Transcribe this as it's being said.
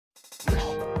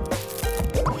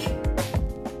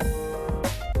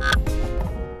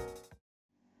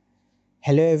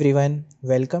Hello everyone,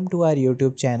 welcome to our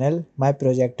YouTube channel My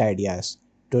Project Ideas.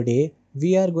 Today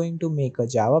we are going to make a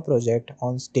Java project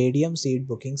on Stadium seat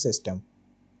booking system.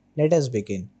 Let us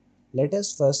begin. Let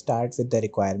us first start with the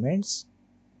requirements.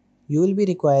 You will be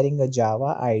requiring a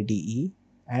Java IDE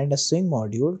and a Swing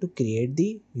module to create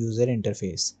the user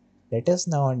interface. Let us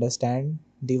now understand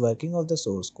the working of the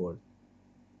source code.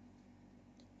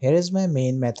 Here is my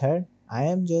main method. I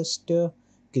am just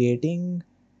creating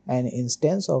an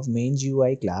instance of main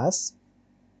GUI class.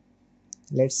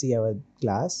 Let's see our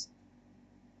class,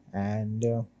 and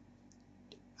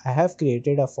I have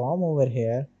created a form over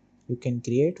here. You can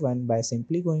create one by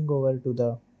simply going over to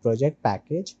the project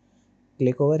package,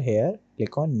 click over here,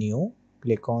 click on new,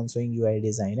 click on Swing UI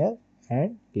Designer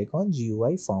and click on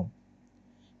GUI form.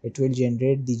 It will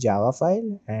generate the Java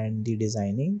file and the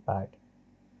designing part.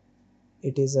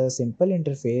 It is a simple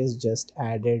interface, just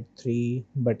added 3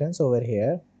 buttons over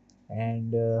here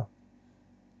and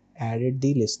added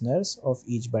the listeners of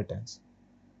each buttons.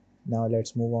 Now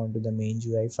let's move on to the main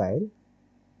GUI file.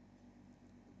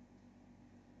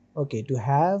 Okay, to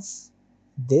have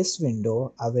this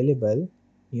window available,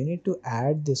 you need to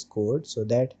add this code so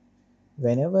that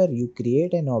whenever you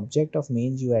create an object of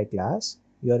main GUI class,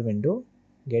 your window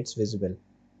gets visible.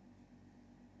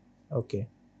 Okay,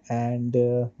 and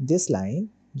this line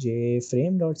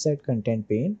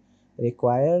jframe.setContentPane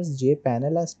requires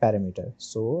jpanel as parameter.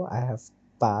 So I have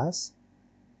passed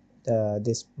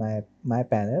this my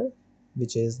panel,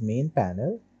 which is main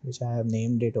panel, which I have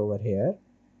named it over here,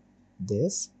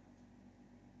 this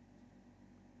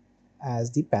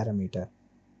as the parameter.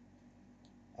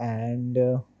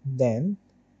 And then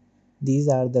these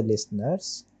are the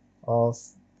listeners of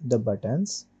the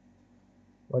buttons.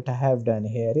 What I have done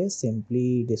here is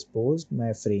simply disposed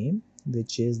my frame,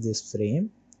 which is this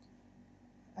frame,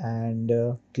 and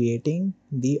creating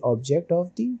the object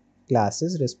of the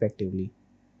classes respectively.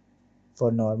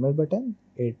 For normal button,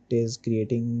 it is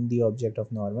creating the object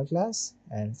of normal class,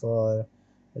 and for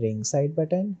ringside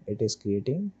button, it is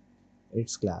creating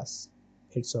its class,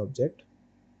 its object.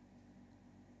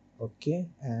 Okay,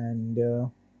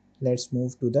 and let's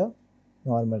move to the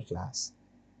normal class.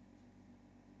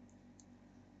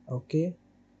 Okay,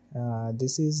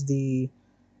 this is the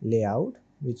layout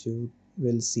which you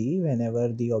will see whenever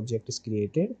the object is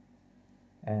created,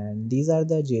 and these are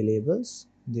the JLablels,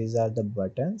 these are the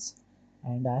buttons,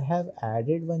 and I have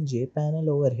added one JPanel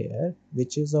over here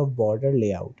which is of border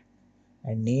layout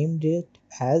and named it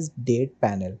as date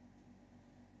panel.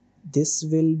 This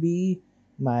will be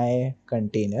my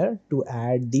container to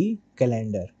add the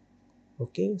calendar.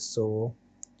 Okay, so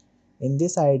in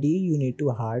this ID you need to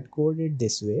hard code it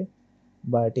this way,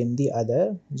 but in the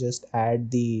other just add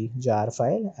the jar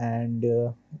file, and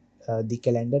the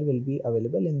calendar will be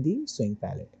available in the swing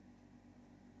palette.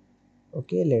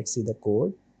 Okay, let's see the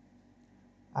code.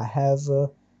 I have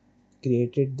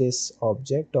created this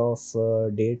object of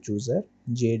date chooser,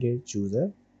 JDate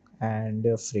chooser, and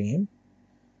frame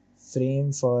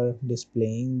for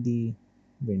displaying the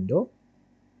window,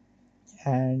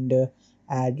 and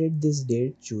added this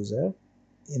date chooser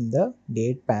in the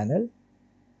date panel,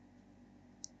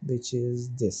 which is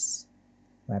this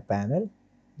my panel,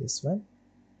 this one.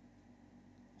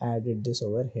 Added this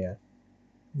over here.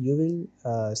 You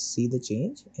will see the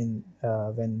change in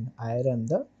when I run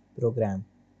the program.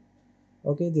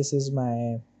 Okay, this is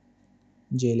my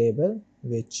JLabel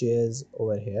which is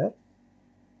over here,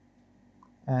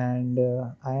 and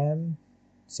I am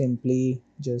simply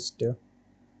just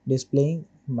displaying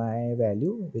my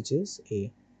value, which is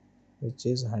a, which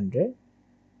is 100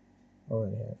 over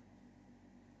here.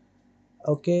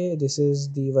 Okay, this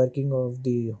is the working of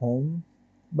the home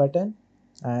button.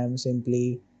 I am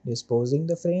simply disposing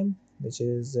the frame, which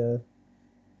is I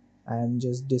am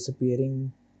just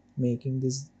disappearing, making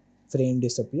this frame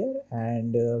disappear,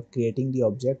 and creating the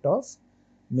object of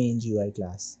main GUI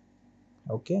class.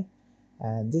 Okay,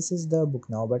 and this is the book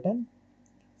now button.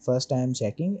 First I am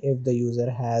checking if the user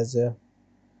has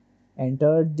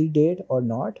entered the date or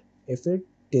not. If it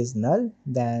is null,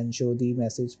 then show the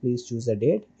message please choose a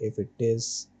date. If it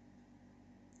is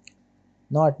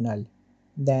not null,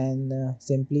 then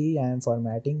simply I am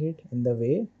formatting it in the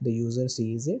way the user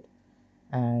sees it,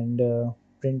 and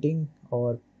printing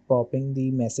or popping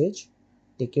the message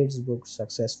tickets booked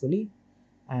successfully,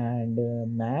 and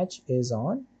match is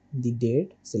on the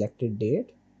date, selected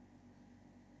date,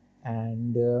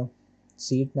 and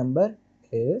seat number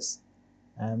is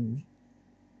I'm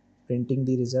printing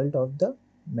the result of the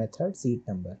method seat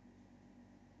number.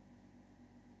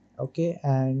 Okay,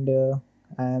 and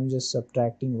I am just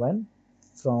subtracting 1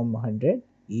 from 100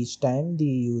 each time the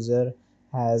user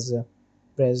has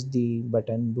press the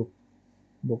button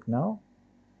book now,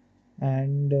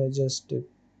 and just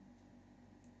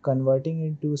converting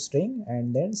into string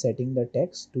and then setting the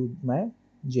text to my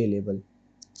JLabel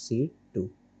seat 2.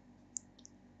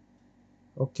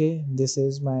 Okay, this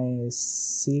is my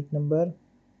seat number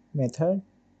method,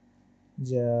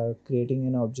 creating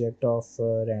an object of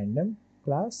random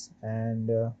class, and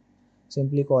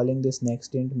simply calling this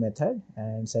next int method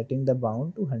and setting the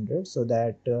bound to 100 so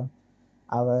that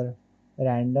our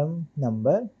random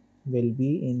number will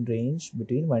be in range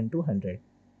between 1 to 100,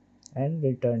 and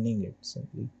returning it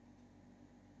simply.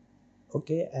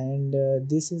 Okay, and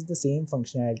this is the same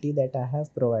functionality that I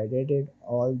have provided in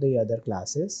all the other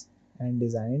classes and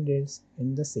designed it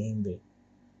in the same way.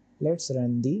 Let's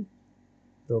run the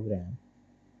program.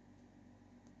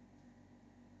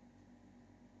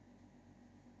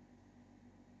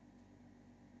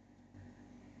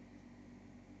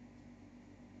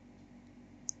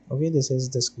 Okay, this is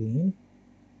the screen.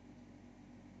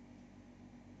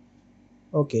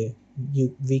 Okay,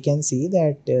 we can see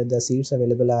that the seats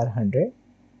available are 100.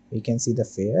 We can see the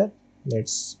fare.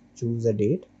 Let's choose a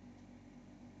date,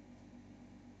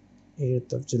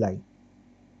 8th of July.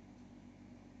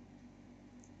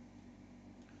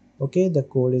 Okay, the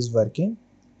code is working.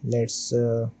 Let's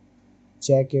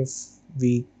check if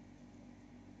we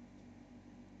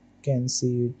can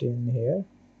see it in here.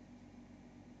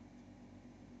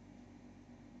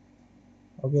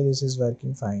 Okay, this is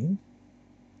working fine.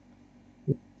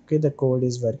 Okay, the code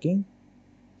is working.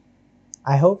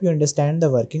 I hope you understand the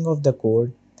working of the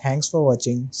code. Thanks for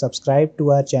watching. Subscribe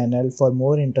to our channel for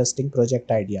more interesting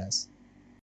project ideas.